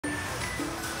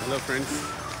Hello friends,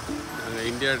 நாங்கள்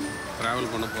India travel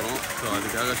பண்ண போகிறோம். ஸோ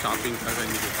அதுக்காக ஷாப்பிங்காக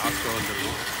இன்றைக்கி காஸ்கோ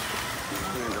வந்துருக்கோம்.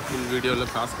 இந்த ஃபுல்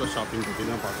வீடியோவில் காஸ்கோ ஷாப்பிங் பற்றி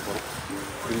தான் பார்க்க போகிறோம்.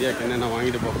 இந்தியாவுக்கு என்னென்ன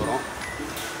வாங்கிட்டு போக போகிறோம்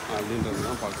அப்படின்றது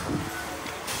தான் பார்க்க போகிறோம்.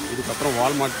 இதுக்கப்புறம்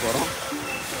வால்மார்ட் போகிறோம்.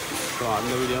 ஸோ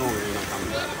அந்த வீடியோவும் உங்களுக்கு நான்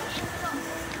காமிக்கிறேன்.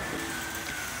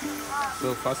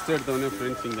 ஸோ ஃபஸ்ட்டு எடுத்தோடனே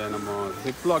ஃப்ரெண்ட்ஸ் இங்கே நம்ம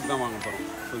ஜிப்லாக் தான் வாங்க போகிறோம்.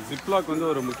 ஸோ ஜிப்லாக் வந்து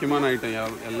ஒரு முக்கியமான ஐட்டம்.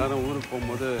 எல்லோரும் ஊருக்கு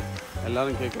போகும்போது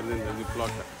எல்லோரும் கேட்குறது இந்த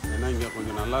ஜிப்லாக்கை. ஏன்னா இங்கே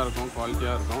கொஞ்சம் நல்லாயிருக்கும்,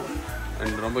 குவாலிட்டியாக இருக்கும்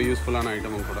அண்ட் ரொம்ப யூஸ்ஃபுல்லான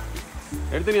ஐட்டமும் கூட.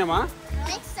 எடுத்துனியாம்மா?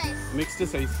 மிக்ஸ்டு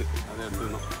சைஸு அதை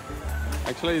எடுத்துக்கணும்.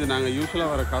 ஆக்சுவலாக இது நாங்கள்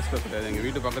யூஸ்வலாக வர காஸ்கோ கிடையாது, எங்கள்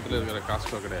வீட்டு பக்கத்தில் இருக்கிற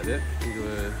காஸ்கோ கிடையாது. இது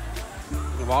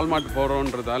வால்மார்ட்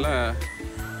போகிறோன்றதால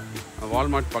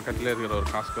வால்மார்ட் பக்கத்தில் இருக்கிற ஒரு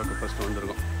காஸ்கோக்கு ஃபஸ்ட்டு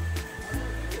வந்திருக்கோம்.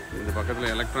 இந்த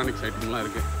பக்கத்தில் எலக்ட்ரானிக்ஸ் ஐட்டம்லாம்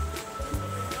இருக்குது.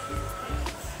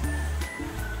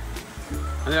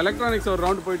 அந்த எலக்ட்ரானிக்ஸ் ஒரு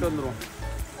ரவுண்டு போயிட்டு வந்துடுவோம்.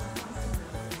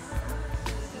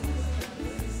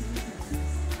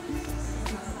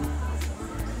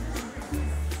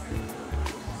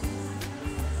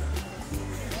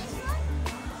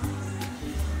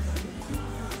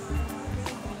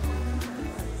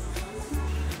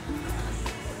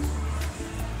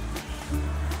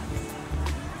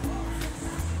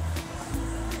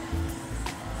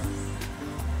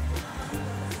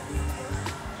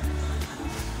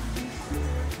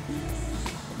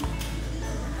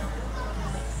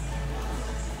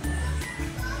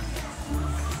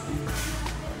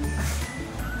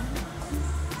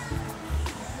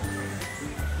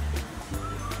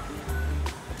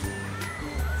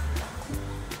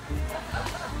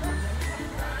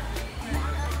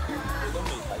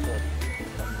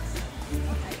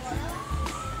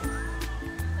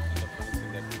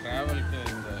 ட்ராவலுக்கு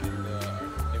இந்த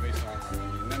டிவைஸ்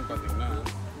வாங்கணும். என்னென்னு பார்த்தீங்கன்னா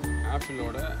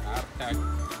ஆப்பிளோட ஏர்டேக்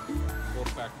 4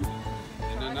 பேக்.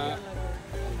 என்னென்னா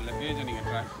உங்கள் லக்கேஜை நீங்கள்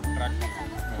ட்ராக் பண்ணலாம்.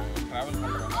 இப்போ ட்ராவல்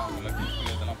பண்ணுறவங்க அவங்க லக்கேஜ்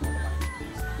இதெல்லாம் போடலாம்.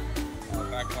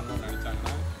 ட்ராக் பண்ணணும்னு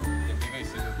நினச்சாங்கன்னா இந்த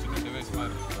டிவைஸ், சின்ன டிவைஸ்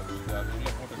மாதிரி இருக்குது, அது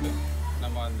உள்ளே போட்டுட்டு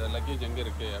நம்ம அந்த லக்கேஜ் எங்கே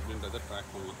இருக்குது அப்படின்றத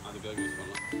ட்ராக் பண்ணலாம். அதுக்காக யூஸ்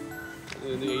பண்ணலாம். இது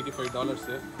வந்து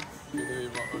 $85. இது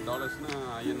டாலர்ஸ்னால்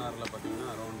ஐஎன்ஆரில் பார்த்தீங்கன்னா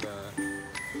அரௌண்ட்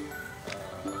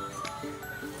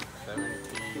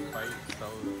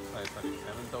 7,500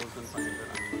 அந்த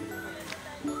மாதிரி.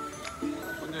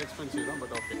 கொஞ்சம் எக்ஸ்பென்சிவ் தான்,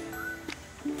 பட் ஓகே.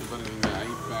 இப்போ இங்கே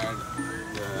ஐபேட்,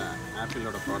 இந்த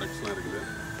ஆப்பிளோட ப்ராடக்ட்ஸ்லாம் இருக்குது.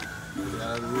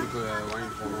 யாராவது ஊருக்கு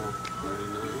வாங்கிட்டு போகணும்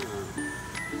அப்படின்னா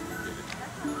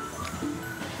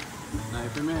நான்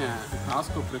எப்பயுமே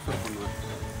காஸ்கோ ப்ரிஃபர் பண்ணுவேன்.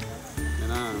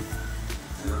 ஏன்னா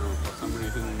ஃபார் சம்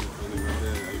ரீசன் எனக்கு வந்து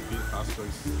I feel Costco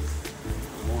is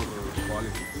more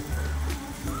quality.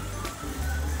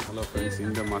 Hello friends,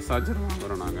 இந்த மசாஜர்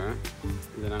வாங்குகிறோம் நாங்கள்.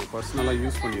 இதை நாங்கள் பர்சனலாக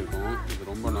யூஸ் பண்ணியிருக்கோம். இது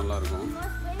ரொம்ப நல்லாயிருக்கும்.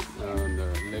 இந்த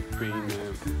லெக் பெயின்,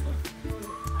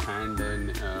 ஹேண்டு,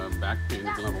 பேக்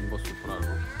பெயினுக்கெல்லாம் ரொம்ப சூப்பராக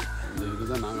இருக்கும்.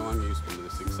 இதுதான் நாங்கள் வாங்கி யூஸ்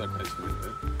பண்ணுறது. 6 அட்டாச்மெண்ட்டு.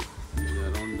 இது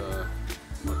அரௌண்ட்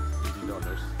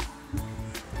 $80.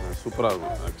 சூப்பராக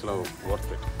இருக்கும். ஆக்சுவலாக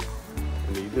ஒர்த் இட்.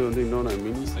 இது வந்து இன்னொன்று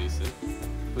மினி சைஸு,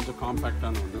 கொஞ்சம்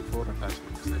காம்பேக்டான ஒன்று, 4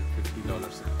 அட்டாச்மெண்ட்ஸு,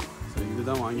 $50. ஸோ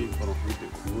இதுதான் வாங்கி போகிறோம்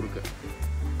வீட்டுக்கு, ஊருக்கு.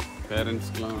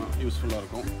 பேரண்ட்ஸ்க்கெலாம் யூஸ்ஃபுல்லாக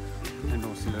இருக்கும் அண்ட்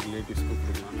ஒரு சில ரிலேட்டிவ்ஸ்க்கு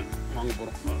கொடுக்கலான்னு வாங்க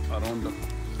போகிறோம். அரௌண்டு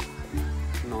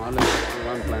 4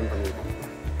 பிளான் பண்ணியிருக்கோம்.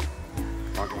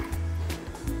 பார்க்கலாம்.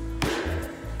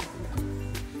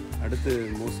 அடுத்து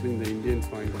மோஸ்ட்லி இந்த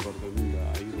இந்தியன்ஸ் வாங்கிட்டு போகிறது இந்த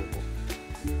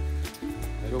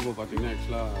ஐரோபோ பார்த்திங்கன்னா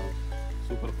ஆக்சுவலாக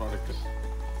சூப்பர் ப்ராடக்ட்டு.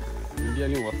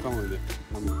 இந்தியாவிலையும் ஒர்க் ஆகும். இது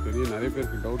நமக்கு பெரிய நிறைய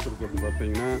பேருக்கு டவுட் இருக்கிறது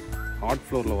பார்த்தீங்கன்னா ஹாட்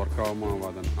ஃப்ளோரில் ஒர்க் ஆகாமல்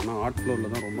ஆகாதுன்னு. ஆனால் ஹாட்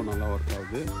ஃப்ளோரில் தான் ரொம்ப நல்லா ஒர்க்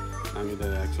ஆகுது. நாங்கள் இதை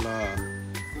ஆக்சுவலாக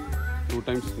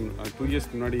 2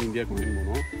 இயர்ஸ்க்கு முன்னாடி இந்தியாவுக்கு வாங்கி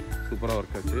போனோம். சூப்பராக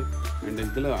ஒர்க் ஆச்சு. அண்ட்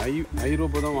இதில்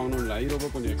ஐரோபோ தான் வாங்கணும் இல்லை, ஐரோபோ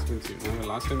கொஞ்சம் எக்ஸ்பென்சிவ். நாங்கள்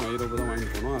லாஸ்ட் டைம் ஐரோபோ தான்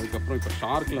வாங்கிட்டு போனோம். அதுக்கப்புறம் இப்போ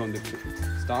ஷார்க்கில் வந்துடுச்சு.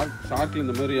 ஷார்க்கில்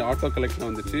இந்த மாதிரி ஆட்டோ கலெக்டில்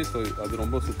வந்துச்சு. ஸோ அது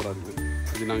ரொம்ப சூப்பராக இருக்குது.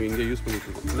 இது நாங்கள் இங்கே யூஸ் பண்ணிட்டு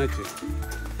இருக்கோம். என்னாச்சு?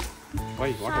 Why?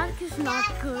 What? Shark is not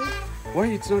good. Why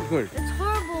it's not good? It's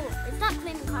horrible. It's not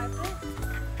cleaning carpet.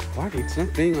 What? It's not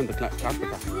playing on the carpet. It's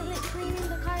not cleaning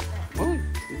the carpet. Oh,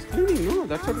 it's cleaning. No,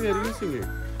 that's what we are using it.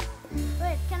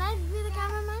 Wait, can I be the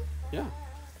cameraman? Yeah.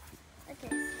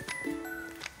 Okay.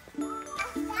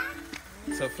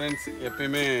 So friends,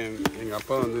 எப்பயுமே எங்கள்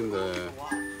அப்பா வந்து இந்த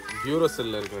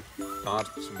டியூரோசெல்லில் இருக்கிற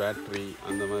torch, battery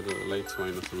அந்த மாதிரி lights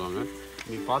வாங்கிட்டு சொல்லுவாங்க.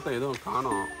 நீ பார்த்தா எதுவும்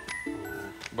காணோம்,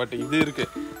 பட் இது இருக்குது.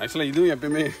 ஆக்சுவலாக இதுவும்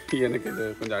எப்பயுமே எனக்கு இது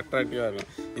கொஞ்சம் அட்ராக்டிவாக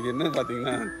இருக்கும். இது என்னன்னு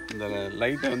பார்த்தீங்கன்னா இந்த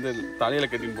லைட்டை வந்து தலையில்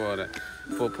கட்டின்னு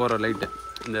போகிற லைட்டு.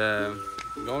 இந்த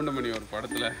கவுண்டமணி ஒரு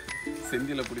படத்தில்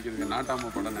செந்தியில் பிடிக்கிறதுக்கு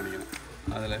நாட்டாமல் படம் நினைக்கிறேன்.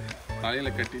 அதில்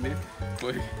தலையில் கட்டின்னு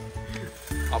போய்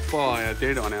அப்போ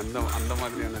தேடுவானே அந்த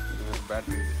மாதிரியான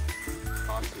battery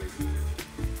torch light.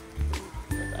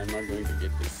 I'm not going to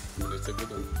get this. It's a good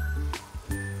one.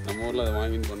 நம்ம ஊரில் அதை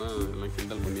வாங்கின்னு போனால் எல்லாம்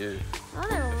கிண்டல் பண்ணியே.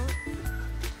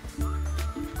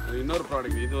 இன்னொரு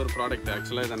ப்ராடக்ட், இது ஒரு ப்ராடக்ட்.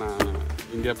 ஆக்சுவலாக இதை நான்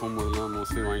இந்தியா போகும்போதெல்லாம்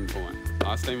மோஸ்ட்லி வாங்கிட்டு போவேன்.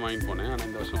 லாஸ்ட் டைம் வாங்கிட்டு போனேன், ஆனால்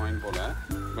இந்த வருஷம் வாங்கிட்டு போகல.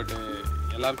 பட்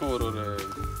எல்லாருக்கும் ஒரு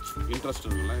இன்ட்ரெஸ்ட்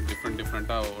இருக்குல்ல,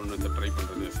 டிஃப்ரெண்ட்டாக ஒன்று ட்ரை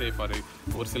பண்ணுறது. சேஃபாக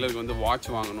ஒரு சிலருக்கு வந்து வாட்ச்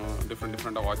வாங்கணும்,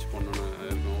 டிஃப்ரெண்ட்டாக வாட்ச் பண்ணணும்னு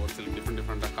இருக்கும். ஒரு சிலர்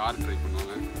டிஃப்ரெண்ட்டாக கார் ட்ரை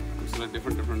பண்ணுவாங்க, ஒரு சிலர்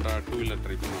டிஃப்ரெண்ட்டாக டூ வீலர்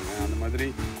ட்ரை பண்ணுவாங்க. அந்த மாதிரி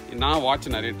நான் வாட்ச்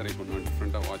நிறைய ட்ரை பண்ணுவேன்,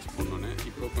 டிஃப்ரெண்ட்டாக வாட்ச் பண்ணணுன்னு.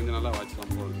 இப்போ கொஞ்சம் நல்லா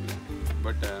வாட்ச்லாம் போடுறது.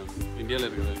 பட் இந்தியாவில்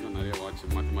இருக்கிற வரைக்கும் நிறைய வாட்ச்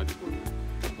மாற்றி போடுவேன்.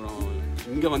 அப்புறம்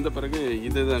இங்கே வந்த பிறகு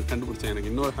இதை தான் கண்டுபிடிச்சேன். எனக்கு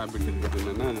இன்னொரு ஹேபிட் இருக்குது.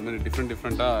 என்னென்னா இந்த மாதிரி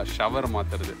டிஃப்ரெண்ட்டாக ஷவர்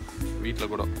மாற்றுறது.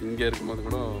 வீட்டில் கூட இங்கே இருக்கும்போது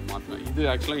கூட மாற்றுவேன். இது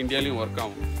ஆக்சுவலாக இந்தியாவிலையும் ஒர்க்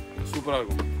ஆகும், சூப்பராக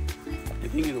இருக்கும். ஐ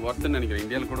திங்க் இது ஒர்த்துன்னு நினைக்கிறேன்.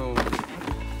 இந்தியாவில் கூட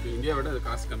இந்தியாவை விட அது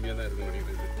காசு கம்மியாக தான் இருக்குன்னு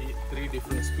நினைக்கிறேன். 3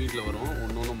 டிஃப்ரெண்ட் ஸ்பீடில் வரும்,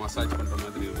 ஒன்று மசாஜ் பண்ணுற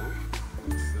மாதிரி இருக்கும்.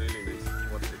 It's really nice,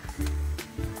 worth it.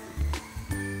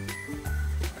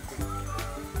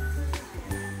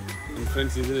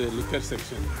 Friends, இது லிக்கர்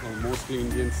செக்ஷன். மோஸ்ட்லி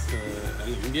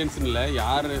இந்தியன்ஸ்னு இல்லை,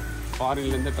 யார்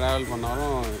ஃபாரின்லேருந்து ட்ராவல்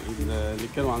பண்ணாலும் இந்த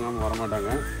லிக்கர் வாங்காமல்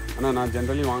வரமாட்டாங்க. ஆனால் நான்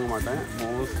ஜென்ரலி வாங்க மாட்டேன்,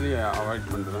 மோஸ்ட்லி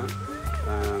அவாய்ட் பண்ணுறேன்.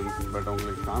 பட்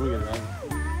உங்களுக்கு காமிக்கிறேன்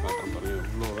பாத்திரம் பாருங்கள்,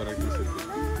 எவ்வளோ வெரைட்டிஸ் இருக்குது.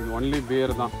 இது ஒன்லி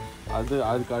பியர் தான்.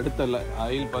 அதுக்கு அடுத்த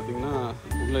ஆயில் பார்த்திங்கன்னா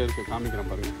உள்ளே இருக்க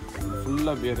காமிக்கிறேன் பாருங்கள்,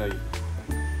 ஃபுல்லாக பியர் ஆயில்.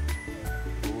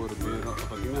 ஒவ்வொரு பியரும்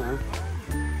பார்த்திங்கன்னா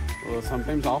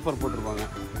சம்டைம்ஸ் ஆஃபர் போட்டிருப்பாங்க.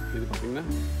 இது பார்த்திங்கன்னா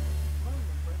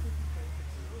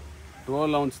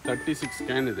 12 ounce 36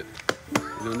 கேன்.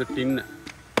 இது வந்து டின்னு.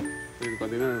 இது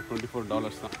பார்த்திங்கன்னா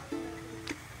 $24 தான்,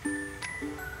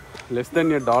 லெஸ்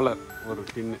தென் $1 ஒரு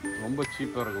டின்னு. ரொம்ப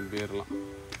சீப்பாக இருக்கும் பியர்லாம்.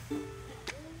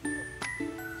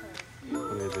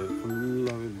 இது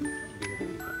ஃபுல்லாகவே பியர்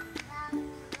தான்.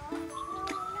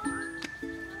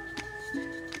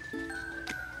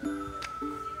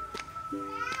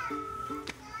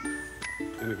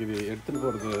 எனக்கு இது எடுத்துகிட்டு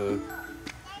போகிறது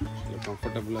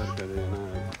கம்ஃபர்டபுளாக இருக்காது. ஏன்னா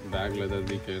பேக்கில் ஏதாவது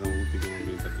லீக்காயிடும், ஊற்றிக்கணும்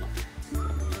அப்படின்றதுலாம்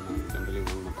நான் ஜென்ரலி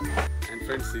வாங்க மாட்டேன். அண்ட்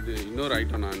ஃப்ரெண்ட்ஸ், இது இன்னொரு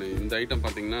ஐட்டம். இந்த ஐட்டம்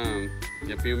பார்த்திங்கன்னா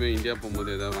எப்பயுமே இந்தியா போகும்போது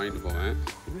எதாவது வாங்கிட்டு போவேன்.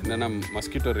 இது என்னென்னா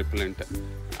மஸ்கிட்டோ ரிப்பலண்ட்டு.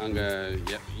 அங்கே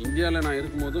இந்தியாவில் நான்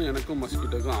இருக்கும்போதும் எனக்கும்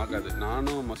மஸ்கிட்டோக்கும் ஆகாது.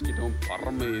 நானும் மஸ்கிட்டோவும்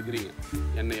பரம எதிரிங்க.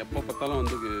 என்னை எப்போ பார்த்தாலும்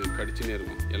வந்து கடிச்சுன்னே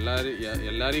இருக்கும்.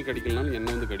 எல்லாரையும் கடிக்கலனாலும் என்னை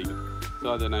வந்து கடிக்கும். ஸோ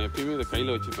அதை நான் எப்பயுமே இதை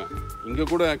கையில் வச்சுப்பேன். இங்கே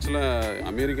கூட ஆக்சுவலாக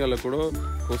அமெரிக்காவில் கூட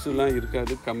கொசுலாம்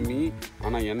இருக்காது, கம்மி.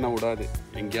 ஆனால் எண்ணெய் விடாது.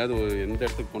 எங்கேயாவது எந்த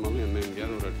இடத்துக்கு போனாலும்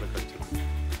எங்கேயாவது ஒரு இடத்துல கடிச்சிடும்.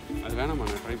 அது வேணாமா,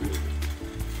 நான் ட்ரை பண்ணியிருக்கேன்.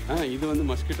 இது வந்து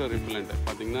மஸ்கிட்டோ ரிப்பலண்ட்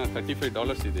பார்த்திங்கன்னா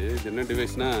 $35. இது என்ன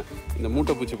டிவைஸ்னால், இந்த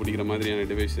மூட்டை பூச்சி பிடிக்கிற மாதிரியான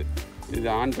டிவைஸு. இது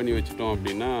ஆன் பண்ணி வச்சுட்டோம்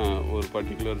அப்படின்னா ஒரு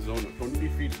பர்டிகுலர் ஜோன், 20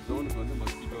 feet ஜோனுக்கு வந்து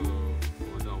மஸ்கிட்டோ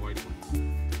வந்து அவாய்ட் பண்ணும்.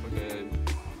 பட்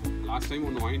லாஸ்ட் டைம்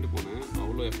ஒன்று வாங்கிட்டு போனேன்,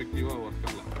 அவ்வளோ எஃபெக்டிவாக ஒர்க்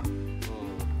ஆகலை. ஸோ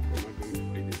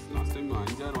லாஸ்ட் டைம்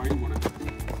 5-6 வாங்கிட்டு போனேன்,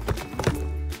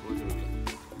 யோஜனை இல்லை.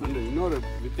 அண்ட் இன்னொரு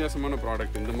வித்தியாசமான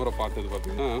ப்ராடக்ட் இந்த முறை பார்த்தது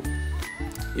பார்த்திங்கன்னா,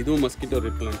 இதுவும் மஸ்கிட்டோ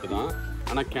ரிப்பலண்ட் தான்,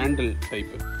 ஆனால் கேண்டில்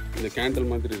டைப்பு. இந்த கேண்டில்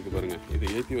மாதிரி இருக்குது பாருங்கள். இதை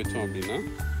ஏற்றி வச்சோம் அப்படின்னா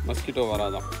மஸ்கிட்டோ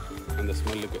வராதான் அந்த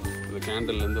ஸ்மெல்லுக்கு. இந்த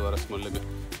கேண்டில்லேருந்து வர ஸ்மெல்லுக்கு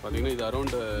பார்த்திங்கன்னா இது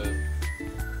அரௌண்ட்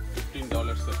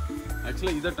 $15.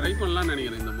 ஆக்சுவலாக இதை ட்ரை பண்ணலான்னு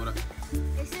நினைக்கிறேன் இந்த முறை.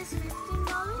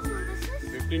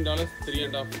 $15,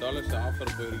 $3.5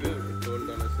 ஆஃபர் போயிருக்கு.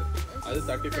 $12, அது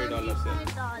 $35.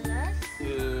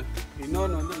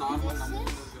 இன்னொன்று வந்து நார்மல் நம்ம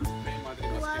ஸ்ப்ரே மாதிரி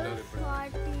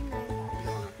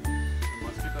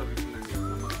மஸ்கிட்டோ ரிப்பலண்ட்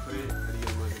நம்ம ஸ்ப்ரே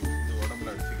அடிக்கிற மாதிரி இந்த உடம்புல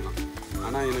அடிச்சுக்கலாம்.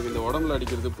 ஆனால் எனக்கு இந்த உடம்புல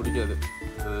அடிக்கிறது பிடிக்காது.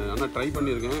 ஆனால் ட்ரை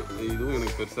பண்ணியிருக்கேன், இதுவும்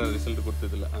எனக்கு பெருசாக ரிசல்ட்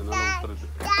கொடுத்ததில்லை, அதனால விட்டுறது.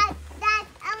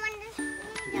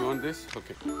 You want this?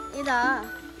 ஓகே,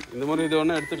 இந்த மாதிரி இது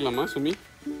ஒன்றா எடுத்துக்கலாமா சுமி?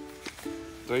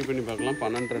 ட்ரை பண்ணி பார்க்கலாம்.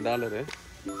 $12.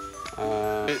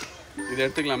 இது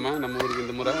எடுத்துக்கலாமா நம்ம ஊருக்கு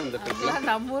இந்த முறை? இந்த ட்ரிப்பில்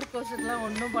நம்ம ஊர் கோர்ஸுக்குலாம்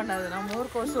ஒன்றும் பண்ணாது. நம்ம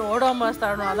ஊர் கோர்ஸ் ஓடாமல்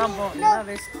தரணும், அதான் போகும்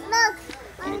வேஸ்ட்.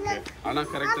 ஓகே, ஆனால்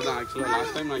கரெக்டு தான். ஆக்சுவலாக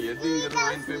லாஸ்ட் டைம் நான் எதுங்கிறது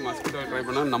வாங்கி போய் மஸ்கிட்டோ ட்ரை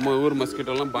பண்ணால் நம்ம ஊர்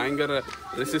மஸ்கிட்டோலாம் பயங்கர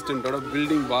ரெசிஸ்டண்ட்டோட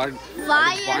பில்டிங் வார்டு.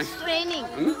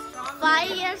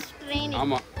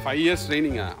 ஆமாம், 5 years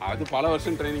ட்ரைனிங்கா? அது பல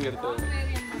வருஷம் ட்ரைனிங் எடுத்தது.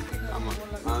 ஆமாம்,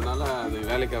 அதனால் அது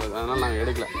வேலைக்கு ஆகுது, அதனால் நாங்கள்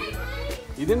எடுக்கல.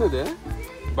 இது என்னது?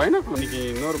 பைனாக்குலர். இன்றைக்கி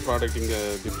இன்னொரு ப்ராடக்ட் இங்கே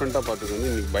டிஃப்ரெண்ட்டாக பார்த்தது வந்து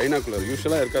இன்றைக்கி பைனாக்குலர்.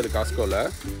 யூஸ்வலாக இருக்காது காஸ்கோவில்.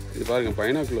 இது பாருங்கள்,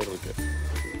 பைனாக்குலர் இருக்குது.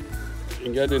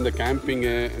 எங்கேயாவது இந்த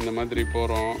கேம்பிங்கு இந்த மாதிரி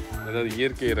போகிறோம், ஏதாவது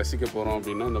இயற்கையை ரசிக்க போகிறோம்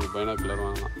அப்படின்னா இந்த பைனாக்குலர்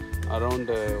வாங்கலாம்.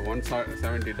 அரௌண்டு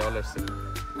 $170.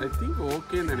 ஐ திங்க்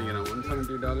ஓகேன்னு நினைக்கிறேன்.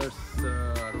 $170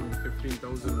 அரௌண்ட்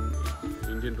 15,000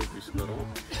 இந்தியன் ருபீஸ் வரும்.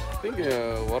 ஐ திங்க்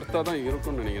ஒர்த்தாக தான்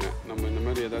இருக்கும்னு நினைக்கிறேன். நம்ம இந்த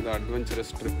மாதிரி ஏதாவது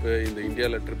அட்வென்ச்சரஸ் ட்ரிப்பு, இந்த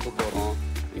இந்தியாவில் ட்ரிப்பு போகிறோம்,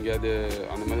 எங்கேயாவது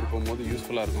அந்த மாதிரி போகும்போது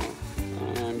யூஸ்ஃபுல்லாக இருக்கும்.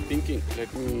 I am thinking,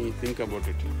 let me think about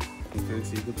it.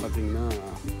 Friends, இது பார்த்திங்கன்னா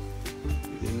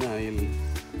என்ன ஆயில்,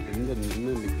 என்ன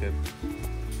லிக்கர்,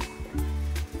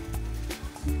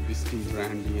 விஸ்கி,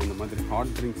 பிராண்டி அந்த மாதிரி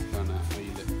ஹாட் ட்ரிங்க்ஸ்க்கான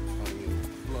ஆயில் பாருங்கள்.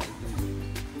 இவ்வளோ ஐட்டம்ஸ்.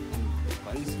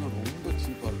 ப்ரைஸ்லாம் ரொம்ப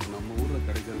சீப்பாக இருக்கும். நம்ம ஊரில்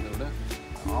கிடைக்கிறத விட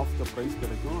ஆஃப் த ப்ரைஸ்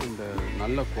கிடைக்கும். அந்த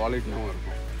நல்ல குவாலிட்டியாகவும்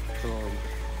இருக்கும். ஸோ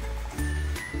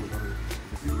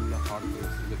ஃபுல்லாக ஹாட்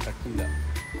ட்ரிங்க்ஸ். இது டக்கீலா,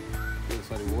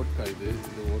 சாரி ஓட்கா. இது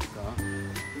ஓட்கா,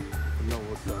 ஃபுல்லாக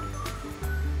ஓட்கா.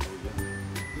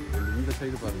 இந்த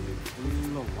சைடு பாருங்கள்,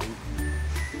 ஃபுல்லாக வாங்கி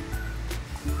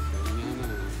சரியான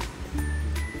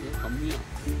கம்மியாக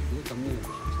இருக்கும்.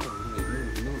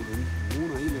 இன்னொரு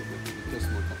 3 ஐயில் இருக்குது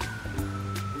வித்தியாசம் மட்டும்.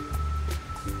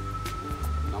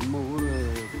 நம்ம ஊர்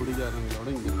குடிகாரங்களோட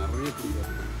இங்கே நிறைய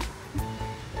குடிகாரங்க.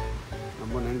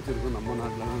 நம்ம நினச்சிருக்கோம் நம்ம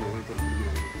நாட்டில் தான் நிறைய பேர்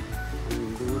குடிக்கிறாங்க. ஆனால்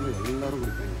இந்த ஊரில் எல்லோரும்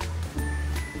குடிப்பாங்க.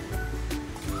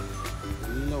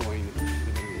 ஃபுல்லாக வாங்கி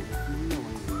ஃபுல்லாக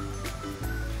வாங்கி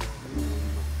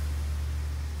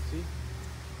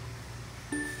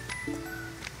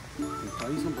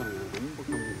ப்ரைஸும் பாருங்கள் ரொம்ப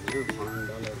கம்மி.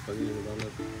 $12, $17, $12,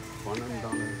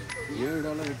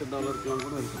 $7, $8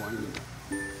 கூட அதுக்கு வாங்கிக்கலாம்.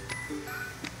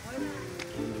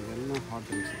 இதெல்லாம் ஹாட்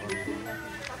ட்ரிங்க்ஸ் பாருங்கள்.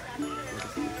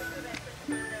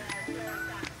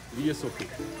 VSOP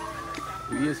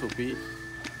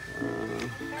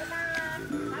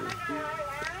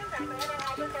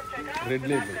red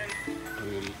label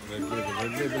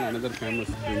another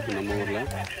famous drink நம்ம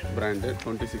ஊரில் பிராண்டு.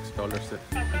 $26.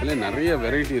 அதில் நிறைய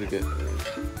வெரைட்டி இருக்குது.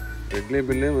 ரெட்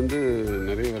லேபிள்லே வந்து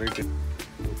நிறைய வெரைட்டி.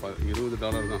 $20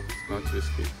 தான் ஸ்காட்ச்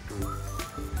விஸ்கி.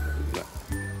 இல்லை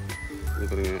இது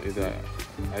பாருங்க, இது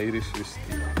ஐரிஷ்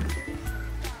விஸ்கி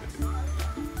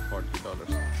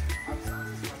 $40.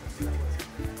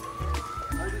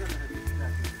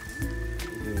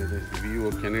 இது Vivo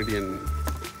Canadian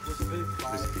whisky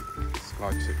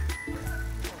Scotch,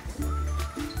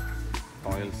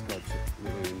 Royal Scotch.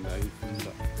 இந்த ஐ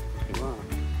ஃபுல்லாக ஓகேவா.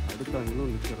 அடுத்த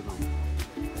ஐலும் லிக்கர் தான்.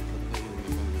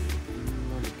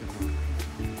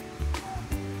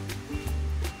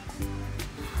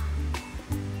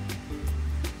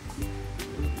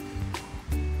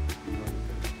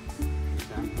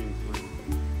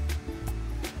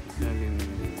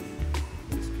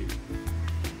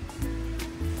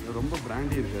 ரொம்ப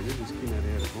பிராண்டி இருக்காது, விஸ்கி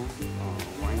நிறைய இருக்கும்,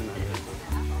 வாயின் நிறைய இருக்கும்.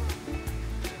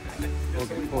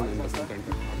 ஓகே, போகணும் இந்த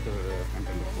கண்டென்ட். அடுத்த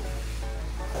கண்டென்ட் போகும்.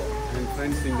 அண்ட்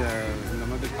ஃப்ரெண்ட்ஸ், இந்த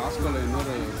மாதிரி காஸ்கோவில்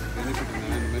இன்னொரு பெனிஃபிட்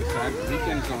என்னென்னா, இந்த மாதிரி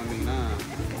வீக்கெண்ட்ஸில் வந்தீங்கன்னா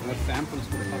இந்த மாதிரி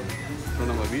சாம்பிள்ஸ் கொடுப்பாங்க. ஸோ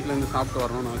நம்ம வீட்டிலேருந்து சாப்பிட்டு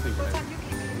வரணும்னு அவசியம் கிடையாது.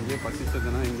 இங்கேயே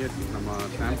பசிச்சதுன்னா இங்கே நம்ம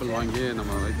சாம்பிள் வாங்கி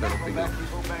நம்ம வயிற்று வைப்பிக்கலாம்.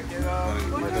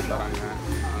 இங்கே தராங்க,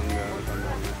 அங்கே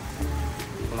தந்துடுவாங்க.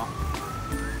 போகலாம்.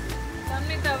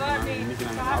 இன்றைக்கி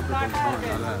நாங்கள் சாப்பிட்டு வந்துட்டோம்,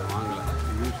 அதனால் வாங்கலை.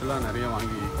 யூஸ்வலாக நிறைய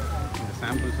வாங்கி இந்த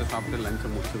சாம்பிள்ஸை சாப்பிட்டு லஞ்சை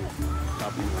முடிச்சிடுவோம்.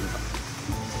 ஷாப்பிங் வந்துட்டோம்.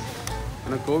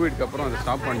 ஆனால் கோவிட்க்கு அப்புறம் அதை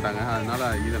ஸ்டாப் பண்ணிட்டாங்க. அதனால்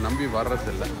இதை நம்பி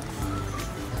வர்றதில்லை.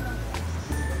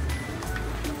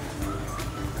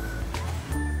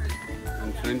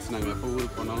 அண்ட் ஃப்ரெண்ட்ஸ், நாங்கள் எப்போ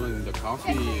ஊருக்கு போனாலும் இந்த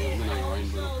காஃபி வந்து நாங்கள்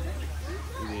வாங்கிடுவோம்.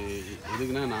 இது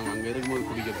எதுக்குன்னா நாங்கள் அங்கே இருக்கும்போது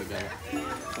குடிக்கிறதுக்காக.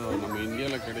 ஸோ நம்ம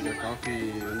இந்தியாவில் கிடைக்கிற காஃபி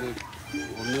வந்து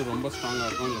ஒன்று ரொம்ப ஸ்ட்ராங்காக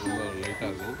இருக்கும், இல்லை ரொம்ப லைட்டாக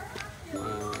இருக்கும்.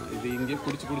 இது இங்கே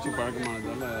பிடிச்சி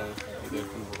பழக்கமானதால் இது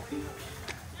எடுத்துன்னு போகிறோம்.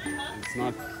 இட்ஸ்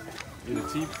நாட், இது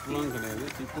சீப்பும் கிடையாது,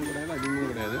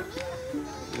 அதிகமும் கிடையாது.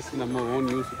 ஜஸ்ட் நம்ம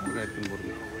ஓன் யூஸுக்காக எடுத்துன்னு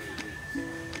போகிறது.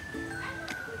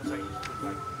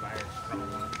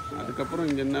 அதுக்கப்புறம்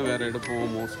இங்கே என்ன வேறு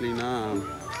எடுப்போம் மோஸ்ட்லினா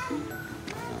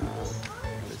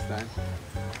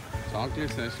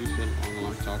சாக்லேட்ஸ் ஆஸ் யூஷுவல்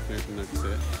வாங்கலாம். சாக்லேட்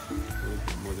நட்ஸு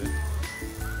இருக்கும்போது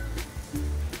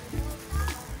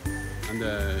அந்த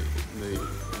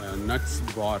நட்ஸ்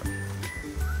பார்,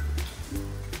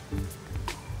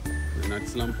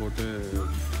 நட்ஸ்லாம் போட்டு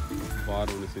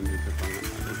பார் ஒன்று செஞ்சு வச்சுருப்பாங்க.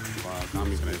 அது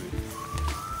காமிக்கிறேன்.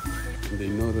 இந்த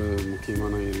இன்னொரு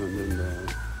முக்கியமான இது வந்து இந்த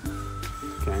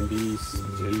கேண்டீஸ்,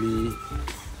 ஜெல்லி.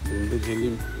 இந்த ஜெல்லி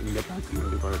இந்த பேக்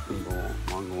கண்டிப்பாக எடுத்துன்னு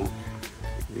வாங்குவோம்.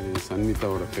 இது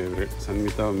சன்மிதாவோட ஃபேவரட்.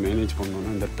 சன்மிதா மேனேஜ் பண்ணோன்னா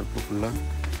இந்த ட்ரிப்பு ஃபுல்லாக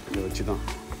இதை வச்சு தான்.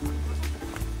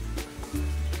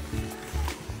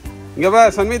 இங்கே பா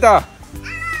சன்மிதா,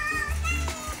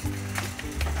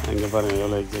 இங்கே பாருங்க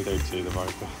எவ்வளோ எக்ஸைட் ஆகிடுச்சு இதை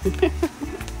பார்க்க.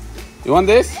 You want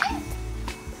this?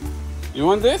 You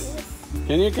want this?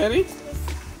 Can you carry?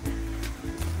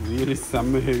 வீடு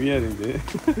செம்ம ஹெவியாக இருக்குது.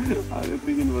 அது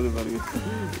தூக்கின்னு போது பாருங்க.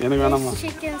 எனக்கு வேணாமா?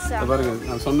 பாருங்க,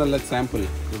 நான் சொன்னல சாம்பிள்.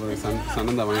 இது பாருங்க,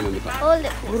 சனந்தா வாங்கி வந்துட்டான்.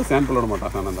 ஒரு சாம்பிள் விட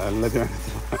மாட்டான் சனந்தா, எல்லாத்தையும்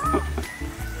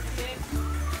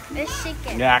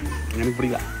எனக்கு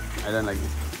பிடிக்கல. I don't like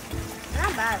it.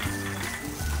 Not bad.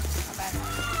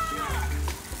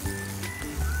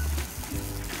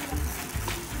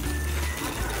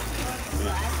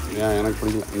 எனக்கு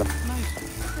பிடிக்கல.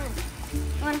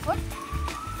 foot?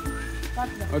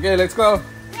 Okay, let's go.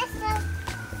 Yes, sir.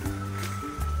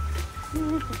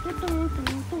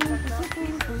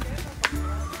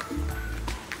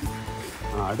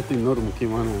 அடுத்து இன்னொரு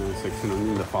முக்கியமான செக்ஷன்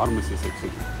வந்து இந்த pharmacy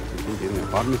section.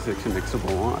 Pharmacy section next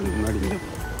போவோம். அதுக்கு முன்னாடி இந்த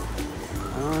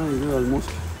இது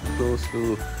ஆல்மோஸ்ட் க்ளோஸ் டு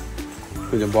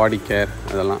கொஞ்சம் பாடி கேர்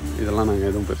இதெல்லாம் நாங்கள்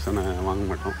எதுவும் பெருசாக வாங்க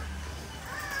மாட்டோம்.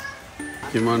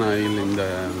 முக்கியமான ஆயில் இந்த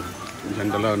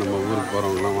ஜென்ரலாக நம்ம ஊருக்கு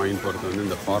போகிறவங்கலாம் வாங்கிட்டு போகிறது வந்து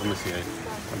இந்த ஃபார்மசி ஆயில்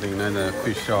பார்த்திங்கன்னா இந்த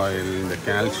ஃபிஷ் ஆயில், இந்த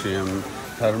கால்சியம்,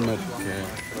 டர்மரிக்கு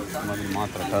மாதிரி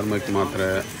மாத்திரை, டர்மரிக் மாத்திரை,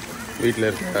 வீட்டில்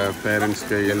இருக்க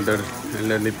பேரண்ட்ஸ்க்கு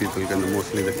எல்டர்லி பீப்புளுக்கு அந்த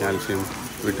மோஸ்ட்லி இந்த கால்சியம்,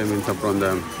 விட்டமின்ஸ், அப்புறம்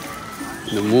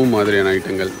இந்த மூவ் மாதிரியான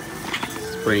ஐட்டங்கள்,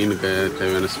 ஸ்ப்ரெயினுக்கு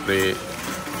தேவையான ஸ்ப்ரே,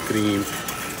 க்ரீம்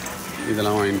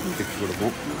இதெல்லாம் வாங்கிட்டு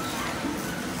கொடுப்போம்.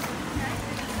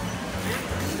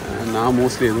 நான்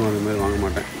மோஸ்ட்லி எதுவும் அதுமாதிரி வாங்க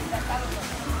மாட்டேன்.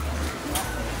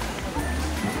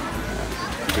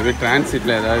 இதுவே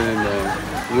டிரான்சிட்டில் ஏதாவது இந்த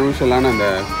யூஸ்வலான அந்த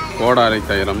கோடாரை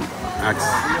தைலம்,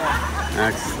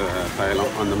 ஆக்ஸ்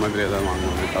தைலம் அந்த மாதிரி எதாவது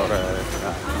வாங்குவேன். தவிர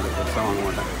பெருசாக வாங்க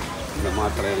மாட்டேன். இந்த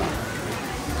மாத்திரையெல்லாம்,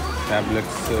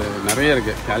 டேப்லெட்ஸு நிறைய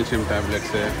இருக்குது. கால்சியம்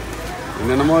டேப்லெட்ஸு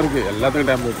என்னென்னமோ இருக்குது.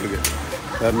 எல்லாத்துக்கும் டேப்லெட் இருக்குது.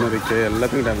 டர்மரிக்கு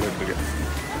எல்லாத்துக்கும் டேப்லெட் இருக்குது.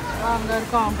 அங்கே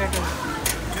இருக்கோம் கேட்டு.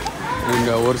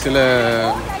 இங்கே ஒரு சில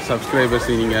சப்ஸ்கிரைபர்ஸ்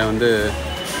நீங்கள் வந்து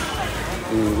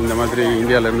இந்த மாதிரி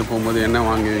இந்தியாவிலேருந்து போகும்போது என்ன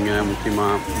வாங்குவீங்க,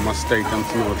 முக்கியமாக மஸ்ட்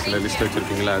ஐட்டம்ஸ்னு ஒரு சில லிஸ்ட்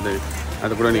வச்சுருக்கீங்களா,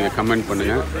 அது கூட நீங்கள் கமெண்ட்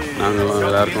பண்ணுங்கள். நாங்கள்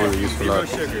எல்லாருக்கும் அது யூஸ்ஃபுல்லாக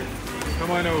இருக்கும்.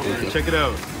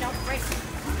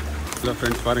 இல்லை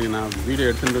ஃப்ரெண்ட்ஸ், பாருங்கள், நான் வீடியோ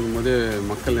எடுத்துகிட்டு இருக்கும்போது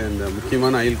மக்கள் இந்த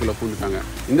முக்கியமான ஆயில்குள்ளே பூந்துட்டாங்க.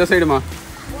 இந்த சைடுமா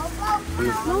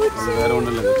அது வேறு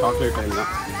ஒன்றும் இல்லை, இந்த சாக்லேட் ஆயில்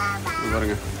தான்.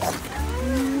 பாருங்கள்,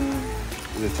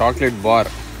 இது சாக்லேட்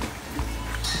பார்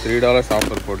 $3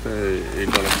 ஆஃபர் போட்டு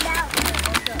 $8.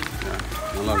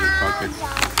 நல்லாயிருக்கும் சாக்லேட்.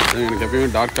 எனக்கு எப்பயுமே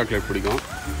டார்க் சாக்லேட் பிடிக்கும்.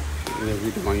 இதை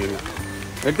வீட்டுக்கு வாங்கிடுங்க.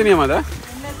 எடுத்துனியாமா அதை?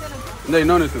 இந்த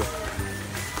இன்னொன்று இருக்குது.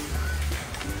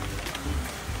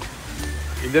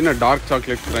 இது என்ன டார்க்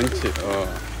சாக்லேட் க்ரன்ச்சு?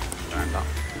 வேண்டாம்.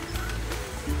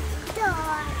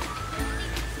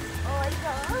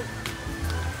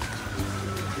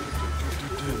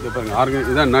 இது பாருங்கள்,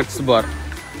 இதுதான் நட்ஸ் பார்.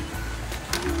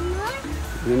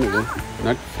 இது என்னது?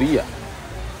 நட் ஃப்ரீயா?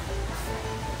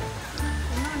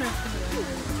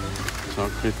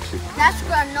 Chocolate chip. That's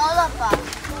granola bar.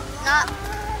 Not.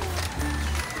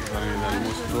 பாருங்கள், இது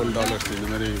ஆல்மோஸ்ட் $12. இந்த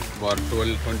மாதிரி பார்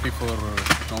 24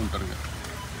 கவுண்டருங்க.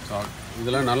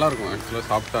 இதெல்லாம் நல்லாயிருக்கும் ஆக்சுவலாக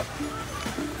சாப்பிட்டா.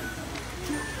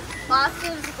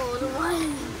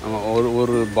 ஆமாம்,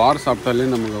 ஒரு பார் சாப்பிட்டாலே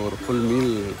நமக்கு ஒரு ஃபுல்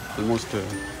மீல் ஆல்மோஸ்ட்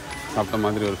சாப்பிட்ட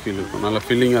மாதிரி ஒரு ஃபீல் இருக்கும். நல்லா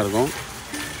ஃபில்லிங்காக இருக்கும்.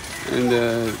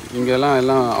 இங்கெல்லாம்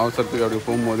எல்லாம் அவசரத்துக்கு அப்படி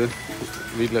போகும்போது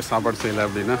வீட்டில் சாப்பாடு செய்யலை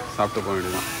அப்படின்னா சாப்பிட்டு போக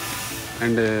வேண்டியதான்.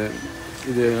 அண்டு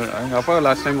இது எங்கள் அப்பா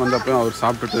லாஸ்ட் டைம் வந்தப்போ அவர்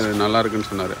சாப்பிட்டுட்டு நல்லா இருக்குன்னு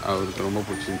சொன்னார். அவருக்கு ரொம்ப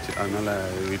பிடிச்சிருந்துச்சி. அதனால்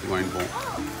வீட்டுக்கு வாங்கிட்டு போவோம்.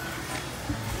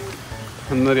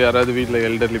 அந்த மாதிரி யாராவது வீட்டில்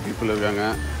எல்டர்லி பீப்புள் இருக்காங்க,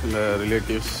 இல்லை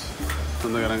ரிலேட்டிவ்ஸ்,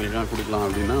 சொந்தக்காரங்களுக்கெல்லாம் கொடுக்கலாம்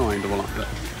அப்படின்னா வாங்கிட்டு போகலாம்.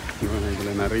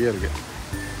 இதில் நிறைய இருக்குது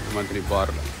இந்த மாதிரி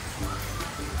பாரில்.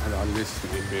 அது ஆல்வேஸ்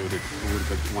மை ஃபேவரட்.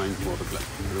 ஊருக்கு வாங்கிட்டு போகிறதுல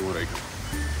இது ஒரு ஐட்டம்.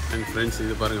 அண்ட் ஃப்ரெண்ட்ஸ்,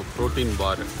 இது பாருங்கள், ப்ரோட்டீன்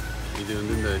பார். இது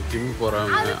வந்து இந்த ஜிம்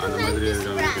போகிறவங்க அந்த மாதிரி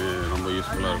இருக்கிறவங்களுக்கு ரொம்ப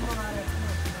யூஸ்ஃபுல்லாக இருக்கும்.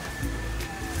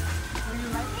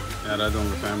 யாராவது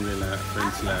உங்கள் ஃபேமிலியில்,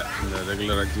 ஃப்ரெண்ட்ஸில் இந்த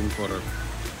ரெகுலராக ஜிம் போகிற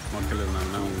மக்கள்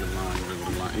இருந்தாங்கன்னா அவங்களுக்குலாம் வாங்கி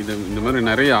கொடுக்கலாம். இந்த மாதிரி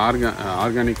நிறைய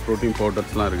ஆர்கானிக் ப்ரோட்டீன்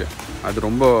பவுடர்ஸ்லாம் இருக்குது. அது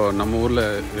ரொம்ப நம்ம ஊரில்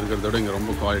இருக்கிறத விட இங்கே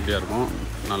ரொம்ப குவாலிட்டியாக இருக்கும்.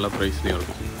 நல்ல ப்ரைஸ்லேயும்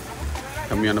இருக்கும்.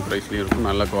 கம்மியான ப்ரைஸ்லேயும் இருக்கும்.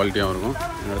 நல்ல குவாலிட்டியாகவும் இருக்கும்.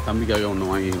 என்னோடய தம்பிக்காக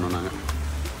ஒன்று வாங்கிக்கணும். நாங்கள்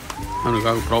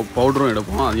அவனுக்காக பவுடரும்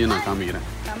எடுப்போம். அதையும் நான் காமிக்கிறேன்.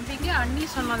 தம்பிக்கு அண்ணி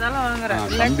சொன்னதால வாங்குறேன்.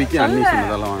 தம்பிக்கு அண்ணி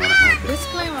சொன்னதால வாங்குறேன்.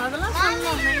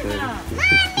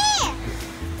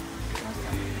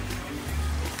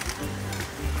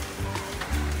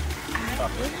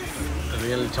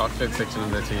 ரியல் சாக்லேட் செக்ஷன்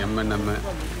வந்துச்சு. M&M,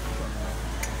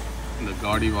 இந்த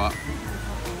காடிவா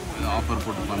இது ஆஃபர்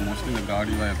போட்டுருப்பாங்க. மோஸ்ட்லி இந்த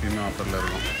காடிவா எப்பயுமே ஆஃபரில்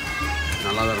இருக்கும்.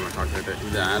 நல்லா தான் இருக்கும் சாக்லேட்டு.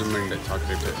 இது ஆல்மண்ட்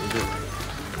சாக்லேட்டு. இது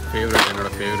ஃபேவரெட்,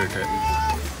 என்னோடய ஃபேவரெட்டு.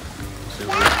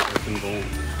 போவோம்.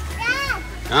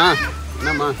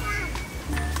 என்னம்மா?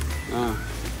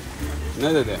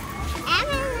 என்னது இது?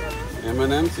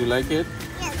 M&M's, you like it?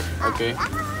 Yes. Okay,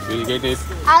 we'll get it.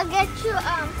 I'll get you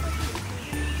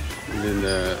இது இந்த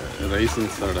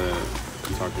ரைசன்ஸோட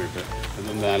சாக்லேட்டு. இது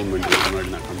வந்து ஆல்மண்ட் முன்னாடி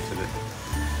நான் காமிச்சது.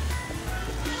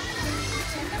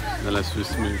 இதெல்லாம்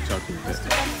ஸ்விஸ் மில்க் சாக்லேட்டு.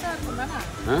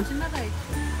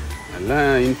 எல்லாம்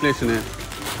இன்ஃப்ளேஷனு.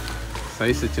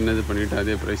 சைஸு சின்னது பண்ணிவிட்டு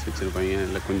அதே ப்ரைஸ் வச்சுருப்பாங்க.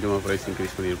 இல்லை கொஞ்சமாக ப்ரைஸ்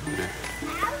இன்க்ரீஸ் பண்ணியிருப்பாங்க.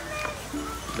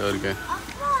 இதோ இருக்கு.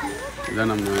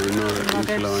 இதான் நம்ம இன்னொரு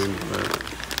யூஸ்ஃபுல்லாக வாங்கிட்டு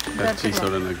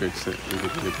சீஸோட நக்கெட்ஸு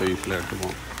இதுக்கு இப்போ யூஸில்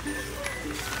எடுத்துப்போம்.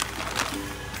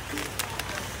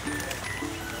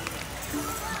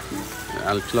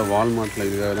 ஆக்சுவலாக வால்மார்ட்டில்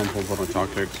இதுக்காக தான் போக போகிறோம்,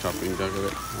 சாக்லேட்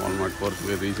ஷாப்பிங்காகவே. வால்மார்ட்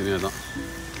போகிறதுக்கு ரீசனே தான்.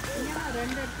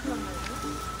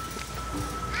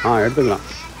 எடுத்துக்கலாம்.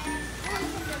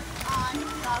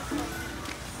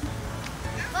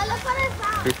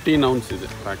 $15 ounce இது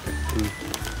பேக்கெட்.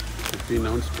 15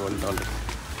 ounce $12.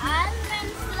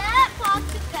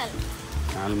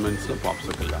 ஆல்மண்ட்ஸில்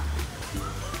பாப்சிக்கல்லா?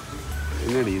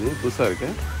 என்னடி இது புதுசாக இருக்கு?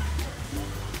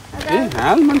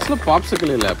 ஆல்மண்ட்ஸில்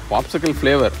பாப்சிக்கல் இல்லை, பாப்சிக்கல்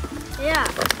ஃப்ளேவர்.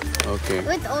 ஓகே.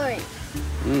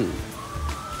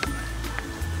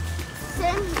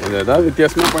 இது ஏதாவது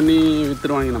வித்தியாசமாக பண்ணி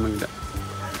விற்றுருவாங்க நம்மக்கிட்ட.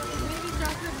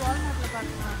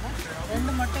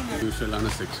 யூஸ்வலான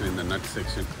செக்ஷன் இந்த நட்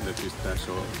செக்ஷன், இந்த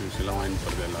பிஸ்தாஷோ யூஸ்வலாக வாங்கி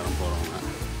போகிறது எல்லோரும் போகிறவங்க.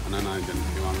 ஆனால் நான் இது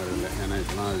வாங்குறதில்லை, ஏன்னா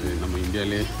இதெல்லாம் அது நம்ம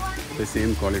இந்தியாவிலே இந்த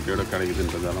சேம் குவாலிட்டியோட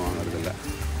கிடைக்குதுன்றதால வாங்குறதில்லை.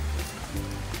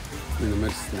 இந்த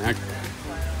மாதிரி ஸ்நாக்,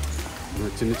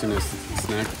 சின்ன சின்ன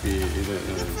ஸ்நாக் இது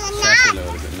ஷேஷில்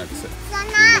வருது nuts,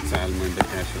 nuts, almond,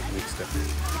 cashew mixed.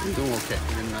 இதுவும் ஓகே,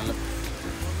 இது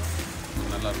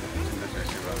நல்லாயிருக்கும் சின்ன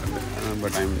ஷேஷி வாங்குறது.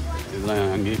 பட்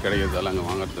இதெல்லாம் அங்கேயே கிடைக்கிறதால அங்கே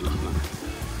வாங்குறதில்லை நான்.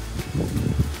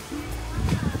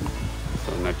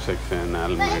 So nut section,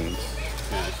 almonds,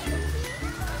 cashew,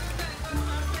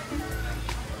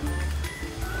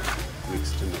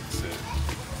 mixed nuts,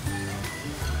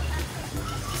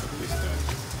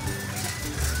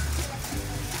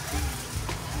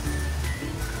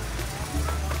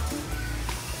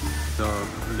 so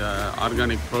இந்த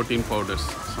ஆர்கானிக் ப்ரோட்டீன் பவுடர்ஸ்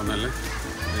சொன்னால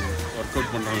ஒர்க்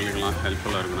அவுட் பண்ணுறவங்களுக்கெல்லாம்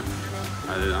ஹெல்ப்ஃபுல்லாக இருக்கணும்.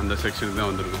 அது அந்த செக்ஷனுக்கு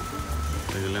தான் வந்திருக்கும்.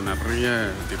 இதில் நிறைய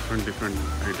டிஃப்ரெண்ட்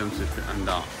ஐட்டம்ஸ் இருக்குது அண்ட்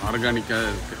ஆர்கானிக்காக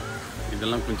இருக்குது.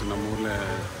 இதெல்லாம் கொஞ்சம் நம்ம ஊரில்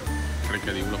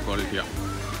கிடைக்காது இவ்வளோ குவாலிட்டியாக.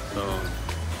 ஸோ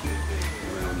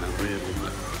நிறைய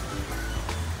இருக்குல்ல.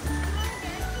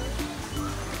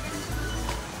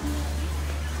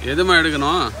 எதுமா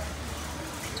எடுக்கணும்?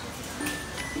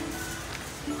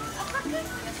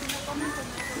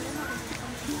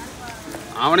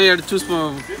 அவனே எடுத்து சூஸ்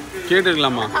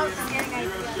கேட்டுருக்கலாமா?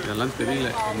 இதெல்லாம் தெரியல.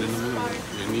 என்னென்னமோ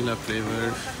vanilla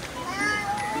flavour,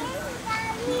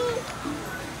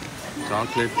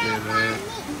 chocolate flavour,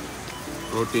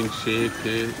 protein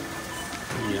shake,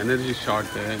 energy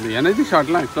shot. இந்த எனர்ஜி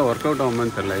ஷாட்லாம் ஆக்சுவலாக ஒர்க் அவுட்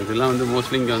ஆகுமான்னு தெரியல. இதெல்லாம் வந்து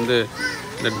மோஸ்ட்லி இங்கே வந்து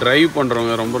இந்த ட்ரைவ்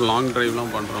பண்ணுறவங்க, ரொம்ப லாங்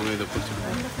ட்ரைவ்லாம் பண்ணுறவங்க இதை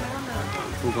பிடிச்சிருக்காங்க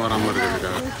தூக்கம் வராமல்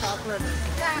இருக்கிறதுக்காக.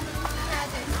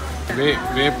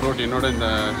 வே ப்ரோட்டீனோட இந்த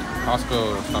காஸ்கோ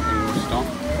ஷாப்பிங் முடிச்சிட்டோம்.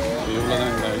 இவ்வளோ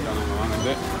தான் இந்த ஐட்டம் நாங்கள்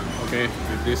வாங்குறது. Okay,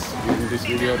 this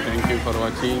video thank you for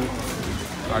வாட்சிங்.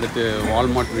 அடுத்து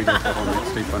வால்மார்ட் வீடியோ போகிறோம்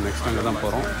நெக்ஸ்ட். இப்போ நெக்ஸ்ட் அங்கே தான்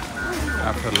போகிறோம்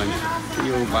ஆஃப்டர் லஞ்ச்.